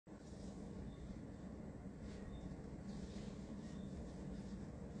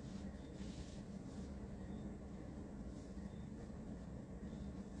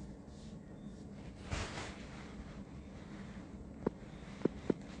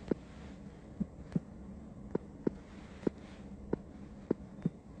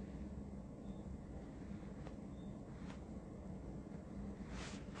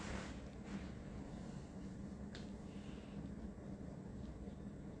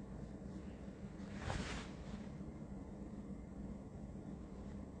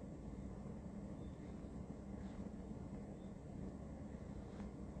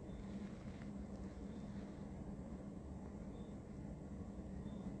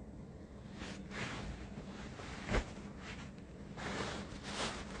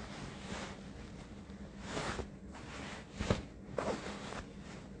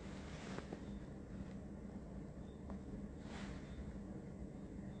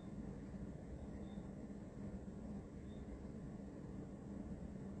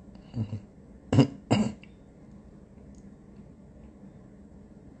Long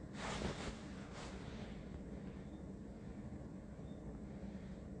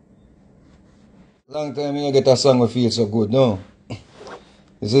time you get a song that feels so good, no?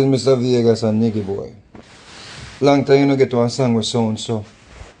 This is Mr. Vegas and Nicky Boy. Long time you get one song that sounds so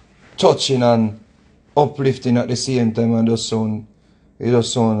touching and uplifting at the same time, and it just sound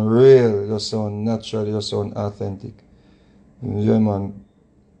real, it just sound natural, it just sound authentic. Yeah, man.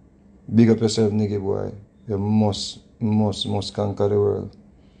 Big up yourself, Nicky Boy. You must conquer the world.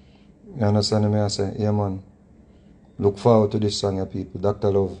 You understand me? I say, yeah, man. Look forward to this song, yeah, people.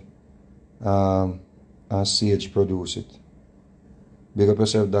 Dr. Love and Sage produce it. Big up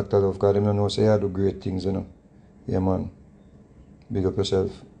yourself, Dr. Love, because them don't know say I do great things, you know. Yeah, man. Big up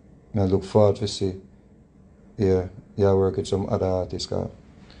yourself. I look forward to see you work with some other artists, because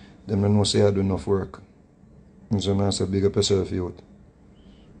them don't know say I do enough work. And so I say, big up yourself, youth.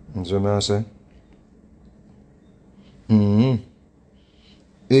 And so I say,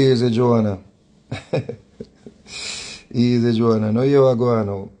 easy, Joanna. Easy, Joanna. No, you are going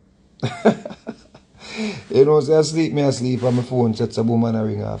now. You know, say I sleep on my phone, sets a boom and a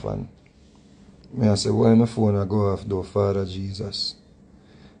ring off, and I say, why my phone I go off though, Father Jesus?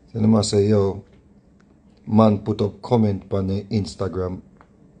 So I say, yo, man put up comment on the Instagram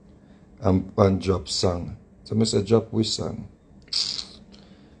and drop song. So I say, drop which song?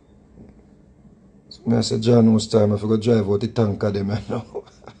 So I say, John, who's time I forgot drive out the tank of them, you know.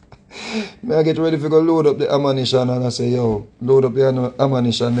 I get ready to go load up the ammunition, and I say, yo, load up the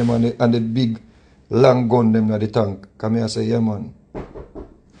ammunition them and the big long gun them in the tank. Come here, I say, yeah, man.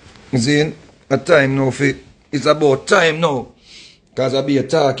 You see, a time now, it's about time now. Because I be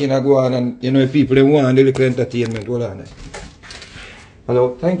talking, I go on, and you know, people they want the little entertainment. Hold on.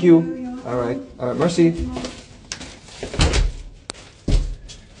 Hello, thank you. Alright, mercy.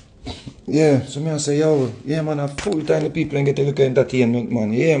 Yeah, so I say, yo, yeah, man, a full time the people and get a little entertainment,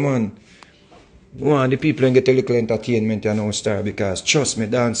 man. Yeah, man. One the people and get a little entertainment, you know, star, because trust me,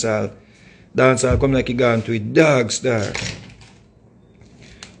 dancehall come like he gone to a dog star.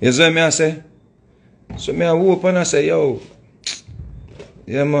 You see me I say? So me I whoop and I say, yo,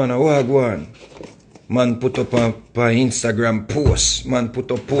 yeah, man, I go on. Man put up a Instagram post. Man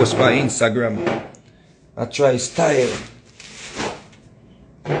put up post by Instagram. I try style.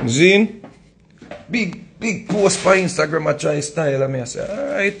 Zin? Big post by Instagram, I try style. And I say,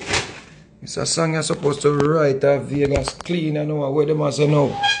 alright. It's a song you're supposed to write at Vegas clean, you know, where them I say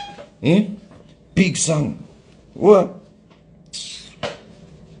no. Eh? Big song. What?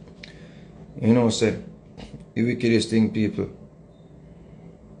 You know, say, the wickedest thing, people.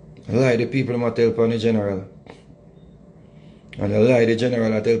 Lie the people might tell upon the general. And the lie the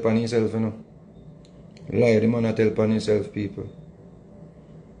general I tell upon himself, you know. Lie the man I tell upon himself, people.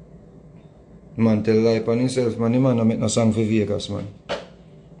 The man tell lie upon himself, man. The man I make no song for Vegas, man.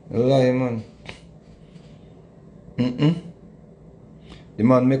 Lie, man. The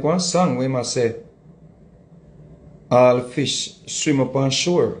man make one song where he must say, all fish swim up on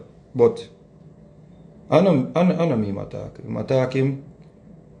shore. But I know me I talk. I talk him.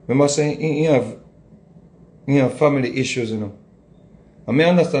 I must say he have family issues, you know. And I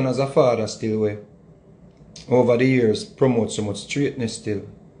understand as a father still where over the years promote so much straightness still.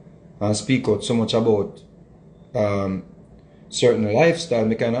 And speak out so much about certain lifestyle.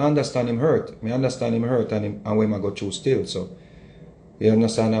 I can understand him hurt. I understand him hurt and where I go through still. So you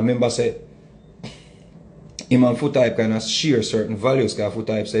understand? I remember say him and Foot Type kind of share certain values, because Foot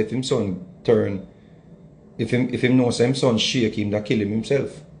Type say if him son turn, if him knows him son shake him, that kill him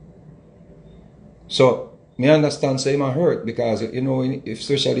himself. So me understand say him hurt, because you know, if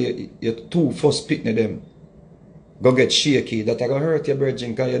especially you two first pitney them go get shaky, that I go hurt your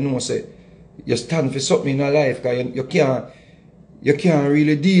brethren, because you know say you stand for something in your life, because you can't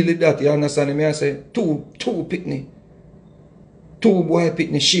really deal with that. You understand me? I say two pitney. Two boy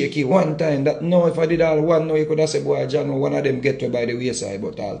pitney shaky one time. That no, if I did all one, no, you could have said, boy, John, one of them get to by the wayside,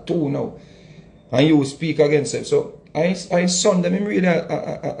 but all two now. And you speak against it. So I son them him really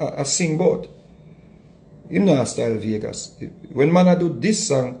a sing bout. Him not style Vegas. When man I do this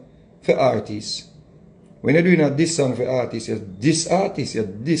song for artists, when you're doing this song for artists, this artist,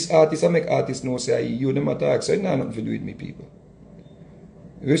 I make artists know say you them attack, so it's not nothing to do with me, people.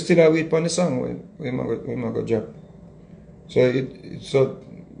 We still wait for the song when I go drop. So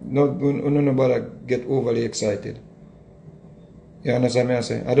no bother get overly excited. You understand me I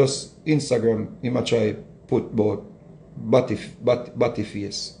say? I just Instagram him I try put both body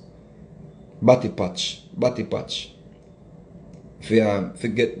face, body patch. For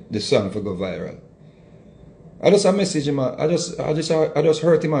get the song for go viral. I just a message him. I just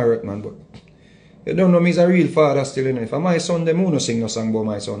hurt him, I hurt, man. But you don't know me, he's a real father still, you know. If I'm my son, them, who no sing no song about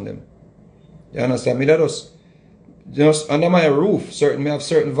my son, them. You understand me? That just under my roof, me have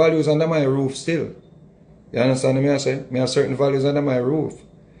certain values under my roof still. You understand me? I say, me have certain values under my roof.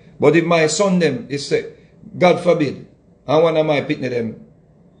 But if my son, them, is say, God forbid, and one of my pitney them,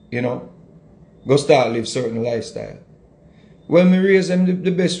 you know, go start live certain lifestyle. When me raise them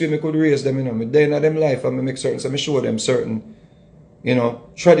the best way me could raise them, you know, me day in them life and me make certain, so me show them certain, you know,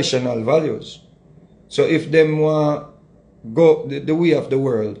 traditional values. So if them want go the way of the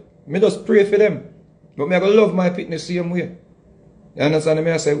world, me just pray for them. But me I go love my pitney same way. You understand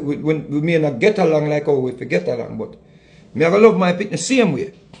me? I say, we may not get along like how we get along, but me I go love my pitney same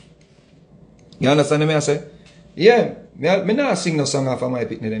way. You understand me? I say, yeah, me not sing no song off of my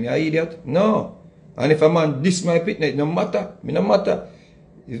pitney them, you idiot? No. And if a man diss my pitney, it no matter. Me no matter.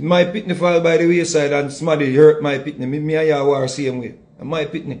 If my pitney fall by the wayside and somebody hurt my pitney, me and you war same way. And my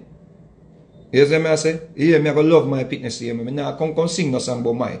pitney. You see me I say? Yeah, me I go love my pitney same way. Me not come sing no song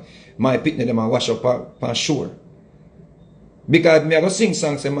about my pitney them and wash up on shore. Because me I go sing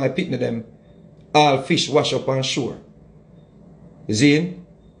songs and my pitney them all fish wash up on shore. You see?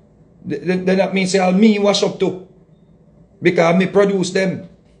 Then that means all me wash up too. Because me produce them.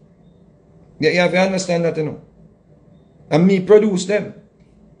 You have to understand that, you know. And me produce them.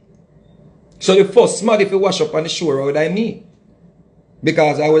 So the first somebody if you wash up on the shore would I me.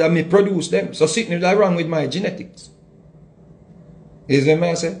 Because I would have me produce them. So something is wrong with my genetics. Is what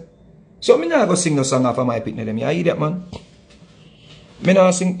I say? So me not go sing no song off of my pitney them. You hear that, man? Me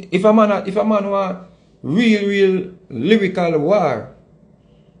not sing. If a man want real lyrical war.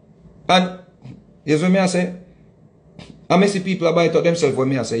 And here's what I say. I see people about it themselves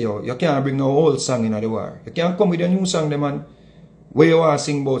when I say, yo, you can't bring no old song in the war. You can't come with a new song, man. Where you want to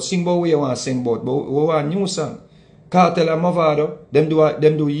sing about where you want to sing about, but we want a new song. Cartel and Mavado, them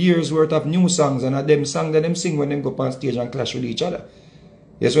do years worth of new songs, and them songs that them sing when them go up on stage and clash with each other.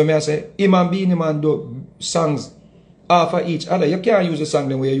 Yes, when I say, him and Beenie Man do songs off of each other. You can't use a song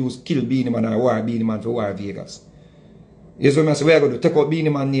then where you use Kill Beenie Man or War Beenie Man for War Vegas. Yes, when I say, we are going to take out Beenie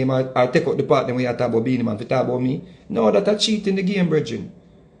Man name or take out the part when we are talking about Beenie Man to talk about me. No, that's a cheat in the game, brethren.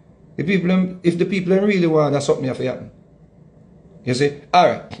 If the people really want, that's something have to happen. You see?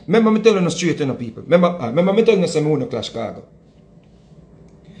 Alright. Remember me telling you straight to the people. Remember me telling you say me wouldn't clash Cargo.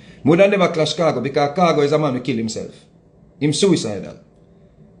 Me would never clash Cargo because Cargo is a man who kill himself. Him suicidal.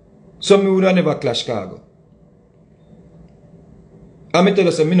 So me would never clash Cargo. And me tell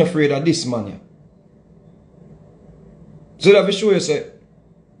you say me not afraid of this man here. So that we show you say,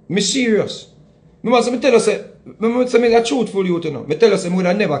 me serious. Me tell you say, me a truthful you to know. Me tell you say me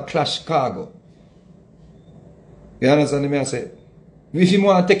would never clash Cargo. You understand me? I say, if you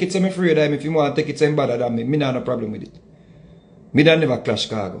want to take it, say me afraid of him. If you want to take it, say him better than me. Me not have no problem with it. Me don't never clash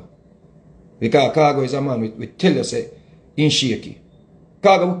Cargo. Because Cargo is a man with tell you say, in shaky.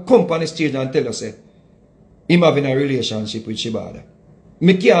 Cargo will come on the stage and tell you say, him having a relationship with Shibada.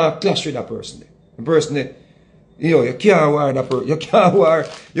 Me can't clash with that person. The person that, you can't war that person. You can't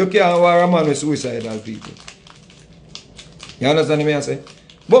war a man with suicidal people. You understand me? I say?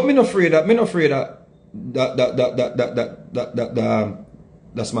 But me not afraid that,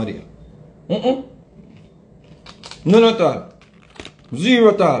 that's my deal. None at all.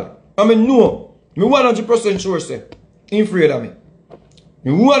 Zero at all. I mean, no. Me 100% sure say, he's afraid of me.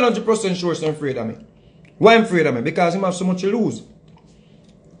 Me 100% sure say, he's afraid of me. Why I'm afraid of me? Because he have so much to lose.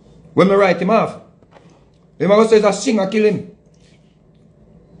 When me write him off, he might say that singer kill him.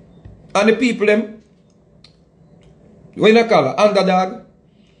 And the people them, when they call it, underdog,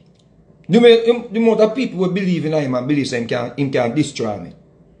 the amount of people will believe in him and believe that him can destroy me.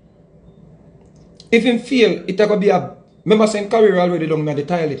 If him fail, it will be a, remember saying career already down in the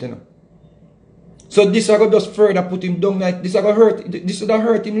toilet, you know. So this will just further put him down, this will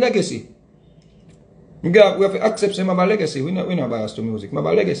hurt him legacy. We have to accept him about legacy. We're not biased to music,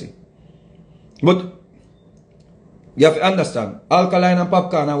 about legacy. But you have to understand, Alkaline and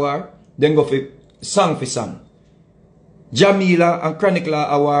Popcorn are war, then go for song for song. Jamila and Chronicler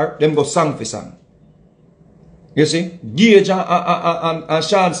are war, then go song for song. You see? Gage and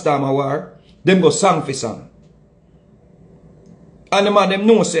Sean Storm are war, then go song for song. And the man them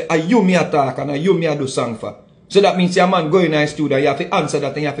know say, are you me attack and are you me a do song for? So that means your man go in the studio, you have to answer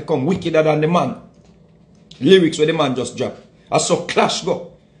that and you have to come wickeder than the man. Lyrics where the man just drop. I saw clash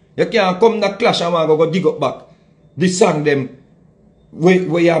go. You can't come that clash and go dig up back. The song them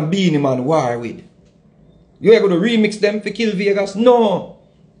where you and Beenie Man war with. You are going to remix them for Kill Vegas? No.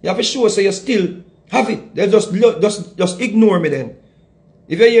 You have to show so you still have it. They just ignore me then.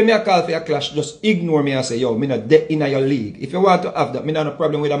 If you hear me a call for a clash, just ignore me and say, yo, me not in your league. If you want to have that, me not no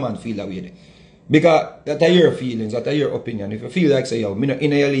problem with a man feel that way. Because that are your feelings, that are your opinion. If you feel like say, yo, me not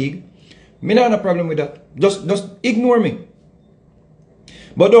in your league, me not no problem with that. Just ignore me.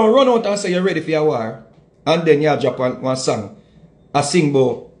 But don't run out and say you're ready for your war, and then you drop one song, a sing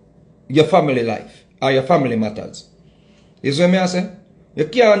about your family life, or your family matters. You see what I say? You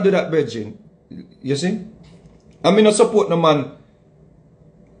can't do that, brethren. You see? I mean, not support no man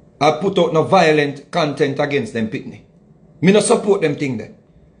I put out no violent content against them pitney. Me not support them thing there.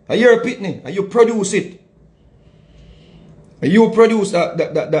 And you're a pitney, and you produce it. And you produce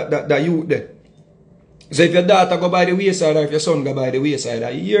that youth there. So if your daughter go by the wayside, or if your son go by the wayside,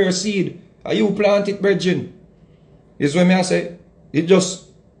 your seed, and you plant it, brethren. Is what I say. It just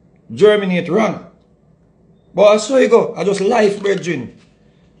germinate wrong. But I saw you go. I just life, brethren.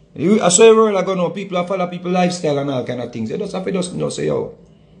 I saw you world I go now. People are follow people lifestyle and all kind of things. You just have to just say, yo,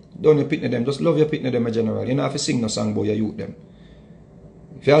 don't you pitney them. Just love your pitney them in general. You don't have to sing no song about your youth them.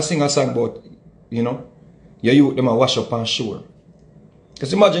 If you sing a song about, you know, your youth them a wash up and sure.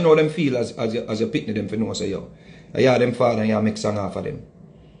 Because imagine how them feel as you pitney them for know say, yo, yeah, them father and you make song off of them.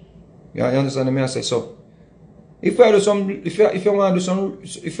 You understand me? I say so. If you do some, if you want to do some,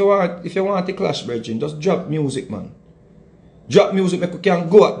 if you want to clash, brethren, just drop music, man. Drop music, make we can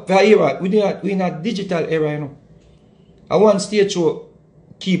go out. We in a digital era, you know. I want stage show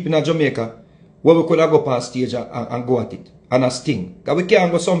keep in Jamaica where we could have go on stage and go at it and a sting. Because we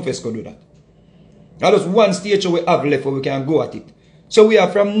can't go some fest go do that. That is one stage show we have left where we can go at it. So we are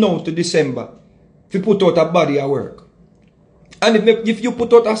from now to December to put out a body of work. And if you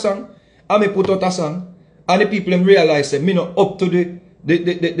put out a song, and me put out a song, and the people realize that me not up to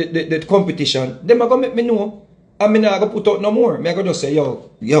the competition, then I go make me know, and me not go put out no more. Me I go just say, yo,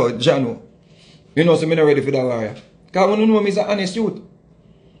 Jano, you know, so me not ready for that warrior. Because I know me is an honest youth.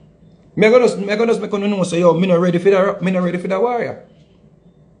 Me I go just make you know, say, yo, me not ready for that warrior.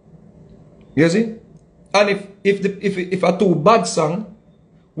 You see? And if a too bad song,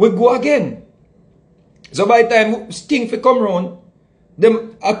 we go again. So by the time Sting fi come round,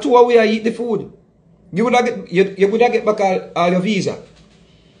 them a 2 hours I eat the food. You would get back all your visa.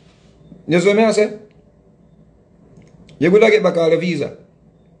 You see what I say? You would get back all your visa.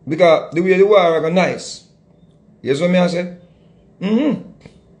 Because the way the war are nice. You see what I say?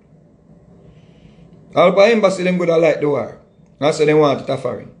 All the embassy them would like the war. I say they want it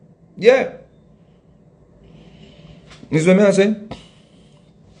foreign. Yeah. You see what I say?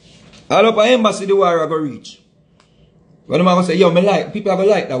 All up an embassy the warrior go reach. When them go say, yo, me like, people are gonna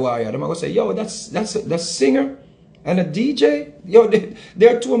like that warrior. Them go say, yo, that's singer and a DJ. Yo,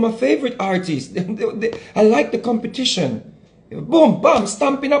 they're 2 of my favorite artists. I like the competition. Boom, bam,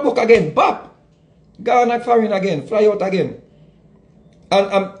 stamp in a book again, bop. Go on foreign again, fly out again.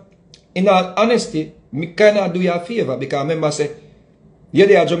 And in all honesty, me kinda do you a favor because remember say, you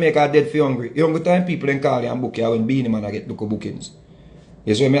there Jamaica dead for hungry. You hungry time people in call you and book you when Beenie Man I get look bookings.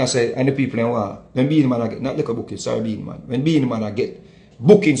 You see what I say? And the people in want, when Beenie Man I get, not little bookings, sorry Beenie Man. When Beenie Man I get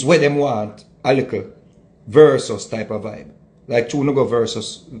bookings where them want a little versus type of vibe. Like two no go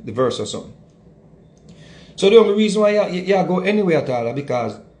versus the verse or something. So the only reason why you go anywhere at all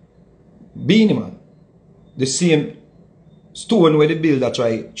because Beenie Man, the same stone where the builder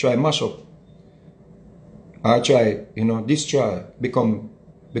try mash up. Or try, you know, destroy,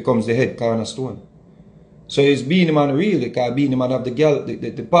 becomes the head cornerstone. So it's Beenie Man really, because Beenie Man have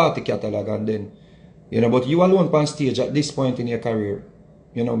the party catalog and then, you know, but you alone on stage at this point in your career,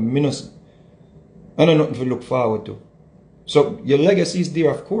 you know, I don't know nothing to look forward to. So your legacy is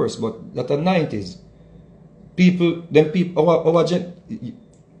there, of course, but that the 90s, our gen,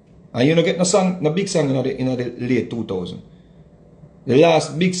 and you don't get no big song in the late 2000. The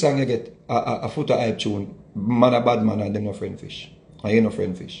last big song you get, a foot of hype tune, Man a Bad Man and them no friend fish. And you no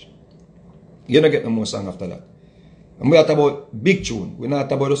friend fish. You don't get no more song after that. And we are talking about big tune. We're not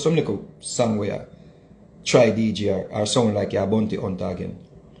talking about some little song where you try DJ or sound like you're bounty hunter again.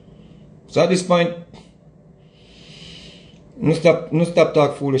 So at this point, no stop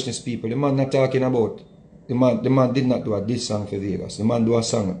talk foolishness, people. The man not talking about, the man did not do a diss song for Vegas. The man do a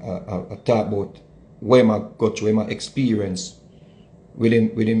song, a talk about where my got through, where my experience with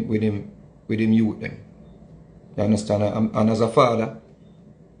him youth them. You understand? And as a father,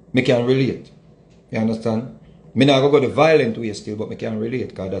 me can relate. You understand? Me not go the violent way still, but me can relate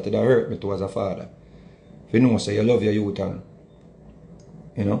because that would hurt me too as a father. If you know, say you love your youth and,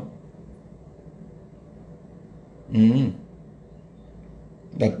 you know?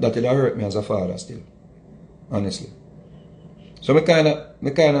 That would hurt me as a father still. Honestly. So me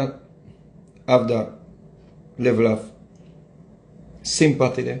kinda have that level of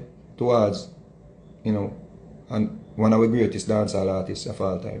sympathy there towards, you know, and one of the greatest dancehall artists of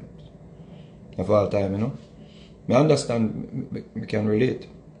all time. Of all time, you know. I understand, I can relate,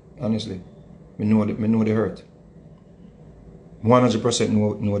 honestly. I know the hurt. 100%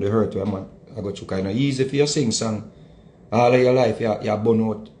 know the hurt where I got you kind of easy for you sing song. All of your life, you're burn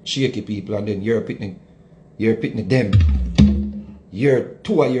out shaky people, and then you're pitting them.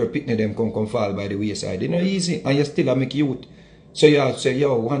 Two of your pitting them come fall by the wayside. It's not easy, and you still a make youth. So you have to say,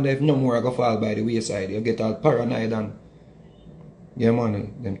 yo, wonder if no more I go fall by the wayside. You get all paranoid and, yeah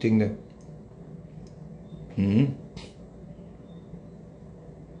man, them thing there.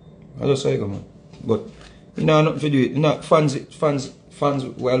 I just say go, man. But you know nothing to do it. You know, fans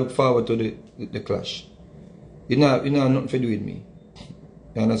will look forward to the clash. You know nothing to do with me.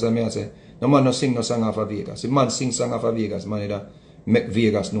 You understand me? I say, no man no sing no song off of Vegas. If man sing song off of Vegas, man that make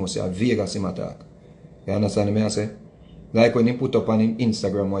Vegas know say Vegas him attack. You understand me? I say? Like when he put up on him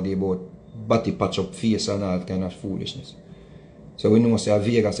Instagram what they about body patch up face and all kind of foolishness. So we know say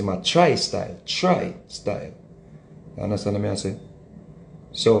Vegas him a try style. You understand me? I say?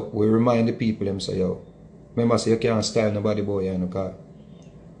 So we remind the people them say, yo, remember say you can't style nobody boy in the car.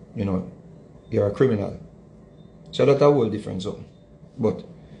 You know, you're a criminal. So that's a whole different zone. But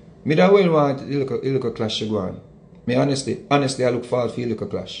me that well want a little clash to go on. Me honestly I look forward for a little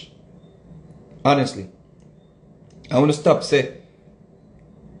clash. Honestly. I want to stop say,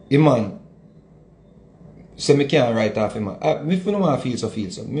 man, say me can't write off him. If you don't want to feel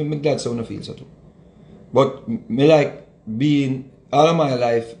so. Me glad so I feel so too. But me like being, all of my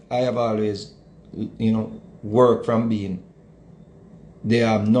life, I have always, you know, worked from being the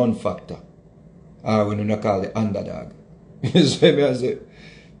non-factor. Or when you call the underdog. So me I say,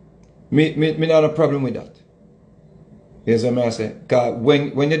 me not a problem with that. You see me I say? Because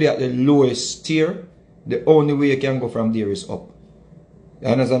when you're at the lowest tier, the only way you can go from there is up. You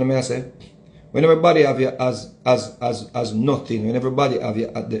understand what I say? When everybody have you as nothing, when everybody have you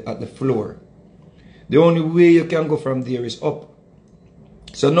at the floor, the only way you can go from there is up.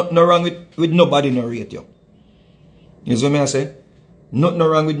 So nothing wrong with nobody no rate you. You see what I say? Nothing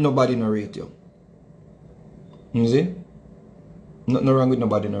wrong with nobody no rate you. You see? Nothing wrong with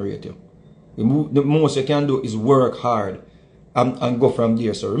nobody no rate you. The most you can do is work hard and go from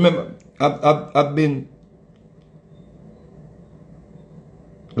there. So remember, I've been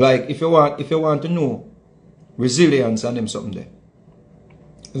like, if you want to know resilience and them something there.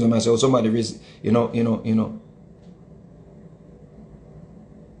 As I say, somebody you know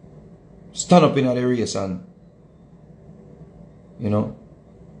stand up in the race and you know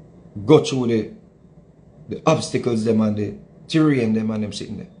go through the obstacles them and the terrain them and them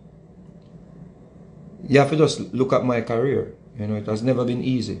sitting there. You have to just look at my career. You know, it has never been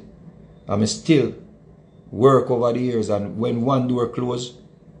easy. I'm still work over the years, and when one door closed,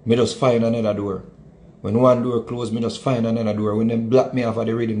 me just find another door. When one door closed, me just find another door. When them block me off of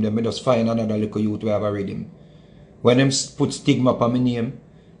the rhythm, then me just find another little youth who have a rhythm. When them put stigma upon my name,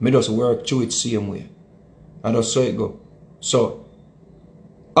 me just work through it same way. And that's how it go. So,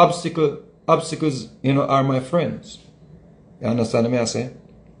 obstacles, you know, are my friends. You understand me I say?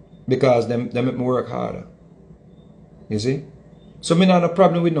 Because they make me work harder. You see? So me not a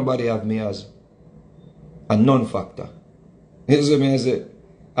problem with nobody have me as a non-factor. You see me as a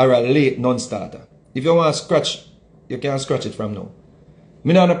late non-starter. If you want to scratch, you can scratch it from now.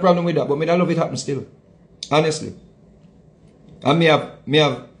 Me not a problem with that, but me not love it happen still. Honestly. And me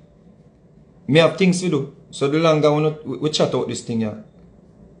have things to do. So the longer we chat out this thing here,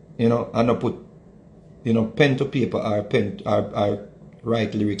 you know, and I put, you know, pen to paper or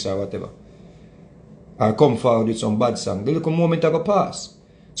write lyrics or whatever, or come forward with some bad song, the little moment I go pass.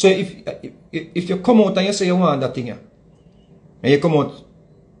 So if you come out and you say you want that thing here, and you come out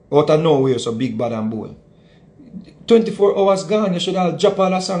of nowhere so big, bad and bold, 24 hours gone, you should have drop all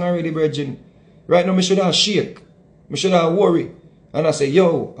that song already, virgin. Right now, me should have shake. Me should have worry. And I say,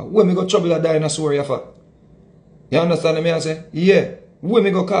 yo, where me go trouble a dinosaur here for? You understand me? I say, yeah, where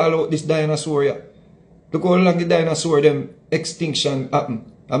me go call out this dinosaur here? Look how long the dinosaur, them extinction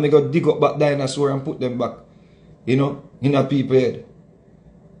happen. And me go dig up that dinosaur and put them back, you know, in a people head.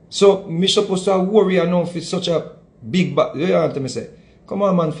 So, me supposed to worry enough for such a big back. You know what me say? Come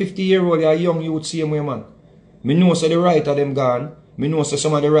on, man, 50-year-old, you're young, you would see him, man. Me know so the writer them gone. Me know so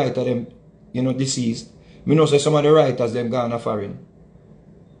some of the writer them, you know, deceased. Me know so some of the writers them gone a foreign.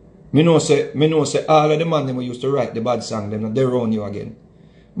 Me know say all of the man them who used to write the bad song, them they're around you again.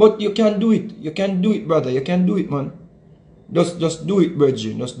 But you can do it. You can do it, brother. You can do it, man. Just do it,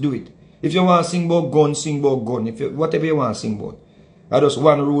 virgin. Just do it. If you want to sing about gun, sing about gun. If you, whatever you want to sing about. That's just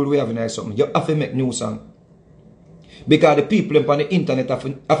one rule we have in something. You have to make new song. Because the people on the internet have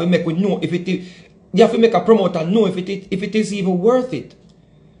to make we know if it is, you have to make a promoter know if it is even worth it.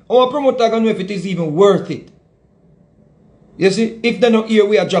 Or a promoter can know if it is even worth it. You see, if they don't hear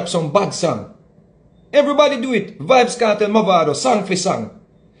we are drop some bad song. Everybody do it. Vybz Kartel, Mavado, song for song.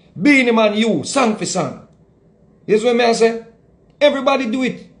 Beenie Man, you, song for song. You see what I say? Everybody do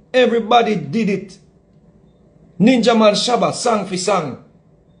it. Everybody did it. Ninja Man Shabba, song for song.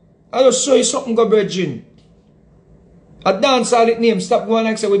 I just show you something, go Virgin. A dancehall it name, stop going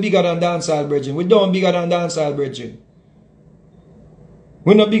like say we bigger than dancehall, Virgin. We don't bigger than dancehall, Virgin.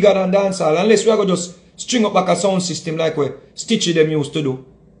 We're not bigger than dancehall unless we are going to just string up like a sound system like we Stitchy them used to do.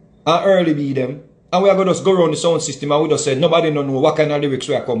 And Early be them. And we are going to just go around the sound system and we just say nobody don't know what kind of lyrics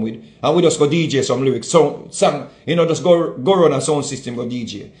we are come with. And we just go DJ some lyrics, song, you know, just go around a sound system, go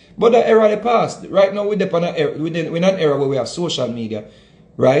DJ. But that era the past. Right now we're in an era where we have social media.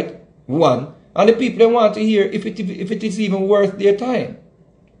 Right? One. And the people they want to hear if it is even worth their time.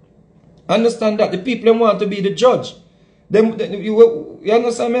 Understand that? The people they want to be the judge. You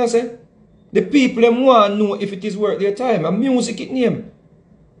understand me I say? The people they want to know if it is worth their time. And music it name.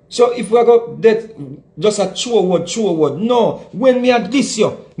 So if we go that just a true word. No. When me a this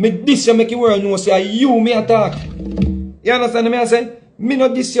you make you world know say you me attack. You understand me I say? Me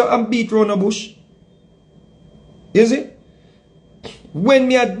not this you and beat round the bush. You see? When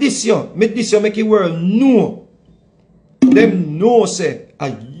me a this you make you world know. Them know say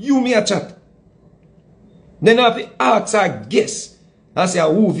you me a chat. Then I have to ask or guess. And say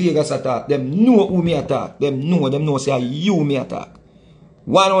who Vegas attack. Them know who me attack. Them know say you me attack.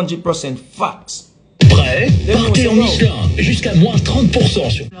 100% facts. Prêt? Partez en Michelin. Jusqu'à moins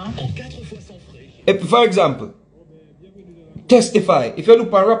 30% sur en 4 fois sans frais. If, for example, Testify. If you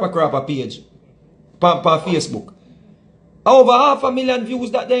look on Rapper Crapper page, on Facebook, over 500,000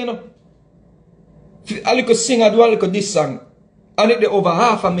 views that day, you know. I look at sing, I do a look at this song, and it over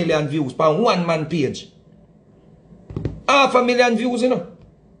 500,000 views on one man page. 500,000 views, you know,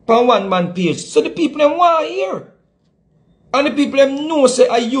 on one man page. So the people them want to hear. And the people them know say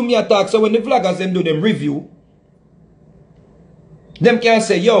you me attack. So when the vloggers them do them review, them can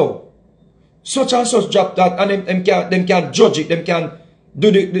say, yo, such and such drop that, and them can judge it, them can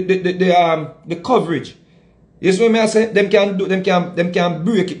do the coverage. You see what I say? Them can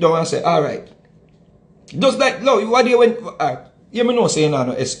break it down and say, alright. Just like no, what do you when you may know say you know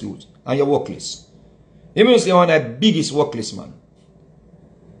no excuse and you're workless. You may know say you're one of the biggest workless man.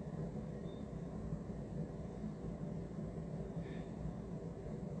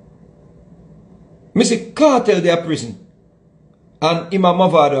 Mr. Kartel they are prison. And Imam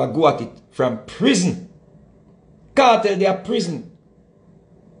Mavado go at it from prison. Kartel they are prison.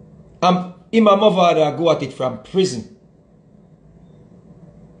 And Imam Mavado go at it from prison.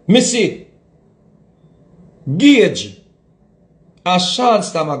 Missy Gage and Sean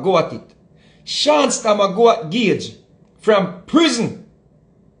Stammer go at it. Sean Stammer go at Gage from prison.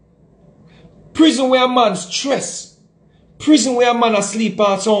 Prison where a man stress. Prison where a man asleep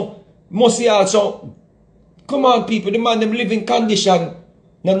and so must see also. Come on people, the man them live in condition.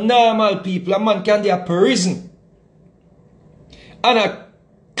 No normal people. A man can be a prison. And a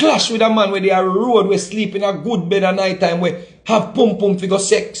clash with a man where they are road where sleep in a good bed at night time where have pum figure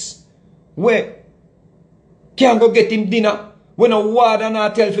sex. Where can't go get him dinner. When a warder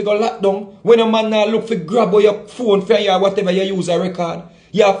not tell figure lock down. When a man not look for grab or your phone for you whatever you use a record.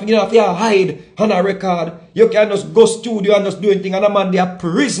 You have to hide on a record. You can just go studio and just do anything and a man they are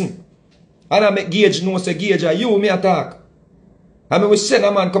prison. And I make Gage know say Gage you me attack. I mean we send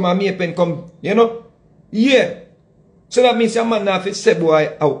a man come and me pen come, you know? Yeah. So that means a man now if say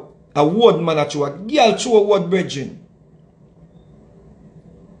boy a word man at you, a girl through a word bridging.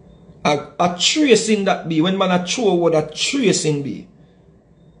 A tracing that be. When man a throw a word, a tracing be.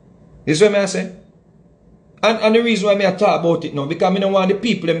 You see what I say? And the reason why I talk about it now, because I don't want the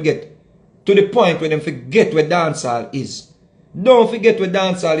people them get to the point where them forget where dancehall is. Don't forget where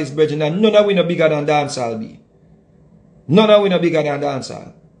dancehall is, brethren, and none of we no bigger than dancehall be. None of we no bigger than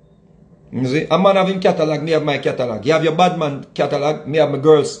dancehall. You see? A man have him catalog, me have my catalog. You have your bad man catalog, me have my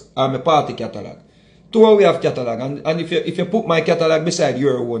girls and my party catalog. Two of we have catalog, and if you put my catalog beside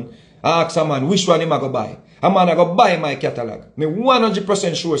your one, I ask a man which one him I go buy. A man I go buy my catalog. Me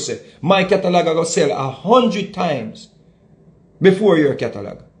 100% sure say my catalog I go sell 100 times before your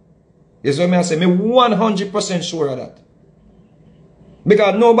catalog. You see what I say? Me 100% sure of that.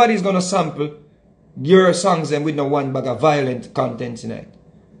 Because nobody's gonna sample your songs and with no one bag of violent content in it.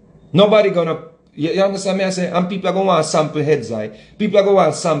 Nobody gonna You understand me? I say, and people are going to want to sample Heads Eye. People are going to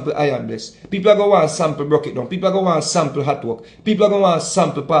want to sample Iron Bliss. People are going to want to sample Broke It Down. People are going to want to sample Hot Work. People are going to want to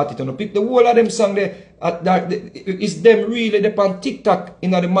sample Party Turn Up. The whole of them song there, is them really on TikTok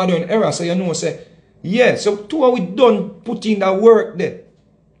in the modern era. So you know, say, yeah, so two are we done putting that work there.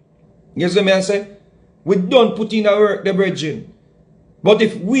 You see me I say? We done putting that work there, brethren. But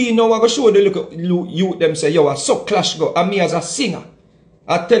if we know, I'm going to show the look youth them say, yo, I so clash go. And me as a singer,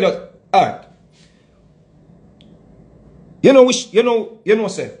 I tell you, alright. You know,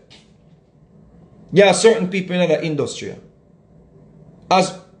 say, there are certain people in the industry.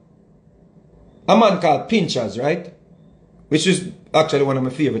 As a man called Pinchers, right? Which is actually one of my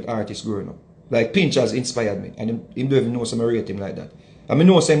favorite artists growing up. Like, Pinchers inspired me. And him don't even know some I rate him like that. And me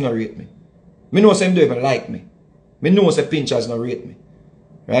know say him not rate me. Me know say him don't even like me. Me know say Pinchers not rate me.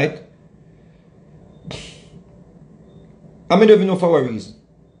 Right? And me don't even know for what reason.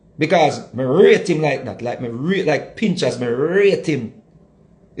 Because me rate him like that. Like Pinchers, me rate him.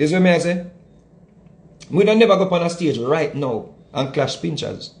 You see what I say? We don't never go up on a stage right now and clash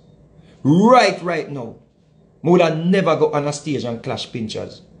Pinchers. Right now. We would never go on a stage and clash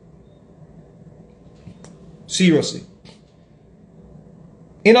Pinchers. Seriously.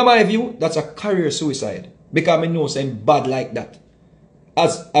 In my view, that's a career suicide. Because I know I'm bad like that.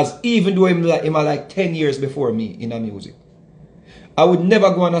 As even though I'm like 10 years before me in the music. I would never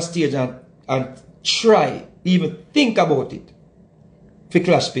go on a stage and try, even think about it, for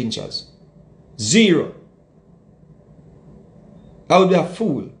clash Pinchers. Zero. I would be a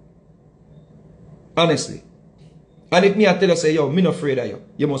fool. Honestly. And if me I tell you, say, yo, me not afraid of you.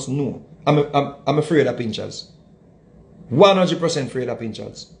 You must know. I'm afraid of Pinchers. 100% afraid of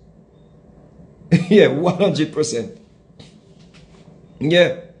Pinchers. Yeah, 100%.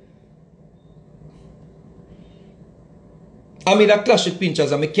 Yeah. I mean, I clash with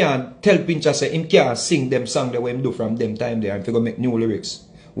Pinchers and I can't tell Pinchers say him can't sing them songs that we do from them time there and figure make new lyrics.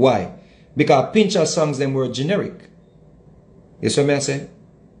 Why? Because Pinchers songs them were generic. You see what I say?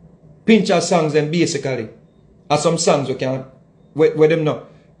 Pinchers songs them basically are some songs we can where them not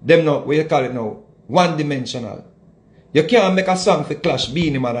what you call it now, one-dimensional. You can't make a song for Clash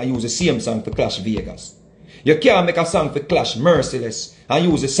Beanie Man and use the same song for Clash Vegas. You can't make a song for Clash Merciless and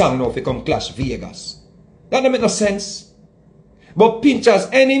use the song now for come Clash Vegas. That don't make no sense. But Pinchers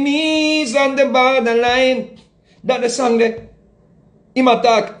enemies on the borderline. That the song that him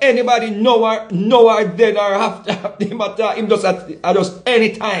attack anybody know or then or after him attack him just at just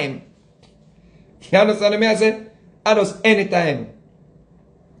any time. You understand what I say? At just any time.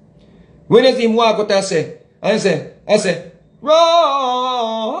 When you see him walk out I say,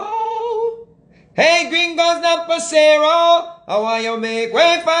 roll. Hey, gringos not pasero. I want you make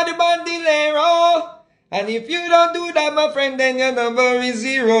way for the bandolero. And if you don't do that, my friend, then your number is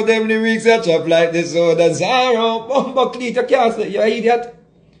 0. Them lyrics are chopped like the soda zero. Bumblecleat, you can't say, you idiot.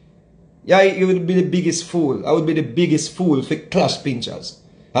 Yeah, you would be the biggest fool. I would be the biggest fool for Clash Pinchers.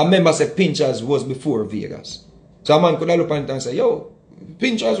 I remember say Pinchers was before Vegas. So a man could look at it and say, yo,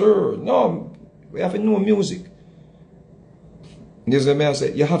 Pinchers were, no, we have to know music. This is what I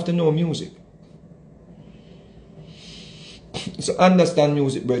say, you have to know music. So understand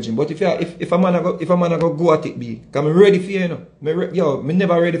music, brethren. But if a man go at it, be, cause I'm ready for you, know. Me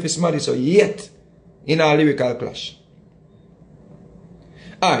never ready for somebody so yet in a lyrical clash.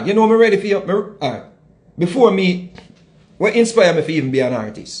 Alright, you know me ready for you. Alright. Before me, what inspired me to even be an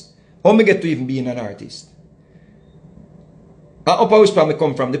artist? How me get to even being an artist? And up which part me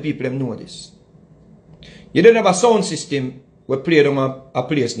come from, the people them know this. You don't have a sound system we played on a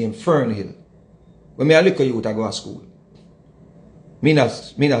place named Fernhill. When me a little youth I go to school. Me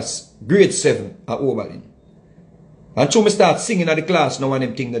grade 7 at Oberlin. And so me start singing at the class now and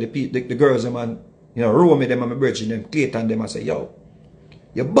them thing that the girls them and row me them and my brethren them, Clayton them and say, yo,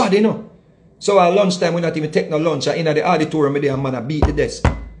 your body you know. So at lunchtime we not even take no lunch and in the auditorium there and man I beat the desk.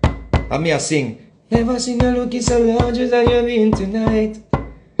 And me I sing, never seen you looking so gorgeous as you've been tonight.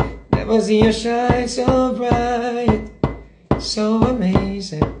 Never seen you shine so bright. So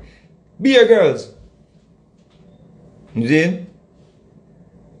amazing. Beer girls. You see?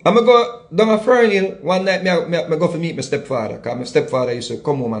 I'm going to go down a Fernhill one night. I go to meet my stepfather. Because my stepfather used to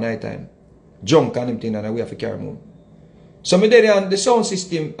come home at night time. Drunk and everything and we have to carry him home. So I did on the sound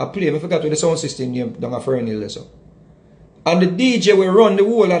system. I play. I forgot what the sound system name down a Fernhill. So. And the DJ will run the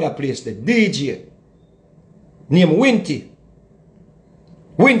whole of that place. The DJ. Named Winty.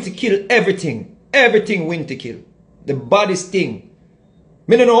 Winty kill everything. Everything Winty kill. The baddest thing.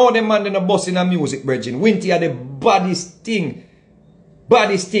 I don't know how them man in the bus in the music, brethren. Winty are the baddest thing.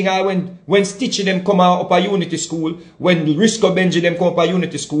 baddest thing when Stitchie them come out up a Unity School, when Risco Benji them come up a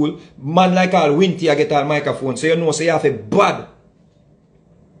Unity School, man like all Winty I get all microphone. So you know, so you have a bad.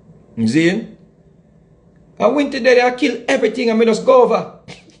 You see? And Winty there, I kill everything and me just go over.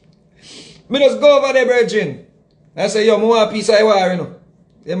 Me just go over there, virgin. I say, yo, I want a piece of wire, you know.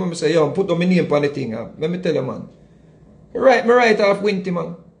 Yeah, me say, yo, put on my name on the thing. Let me tell you, man. Me write off Winty,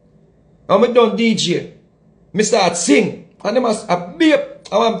 man. And me done DJ. Me start sing. And them a beep.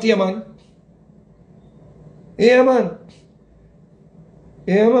 I want to, man. Yeah, man.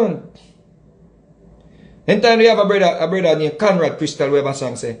 Yeah, man. In time we have a brother named Conrad Crystal who have a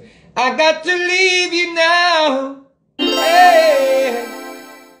song say, I got to leave you now. Hey.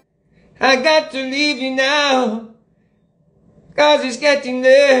 I got to leave you now. Cause it's getting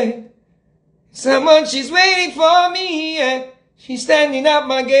late. Someone, she's waiting for me. Yeah. She's standing at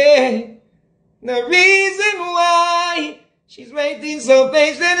my gate. The reason why she's waiting so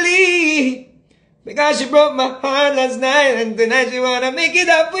patiently. Because she broke my heart last night and tonight she wanna make it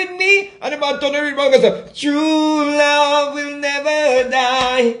up with me. And about to the rebound and say, true love will never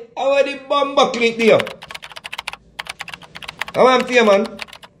die. I want the bomber click there. I want to you, man.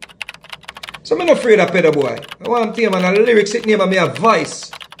 So I'm not afraid of pedo boy. I want to you, man. And the lyrics sitting here, but me have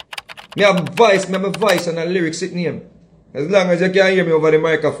voice. Me have voice, me have a voice and the lyrics sitting here. As long as you can hear me over the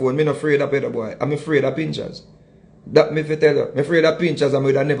microphone, I'm not afraid of pedo boy. I'm afraid of Pinchers. That me fi tell you. I'm afraid of Pinchers and me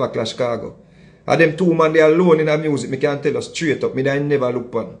would have never clash cargo. And them two man, they alone in the music, me can tell you straight up, me I never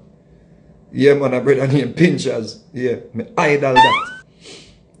look on. Yeah, man, a brother named Pinchers. Yeah, me idol that.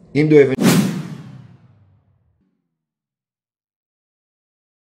 Him do even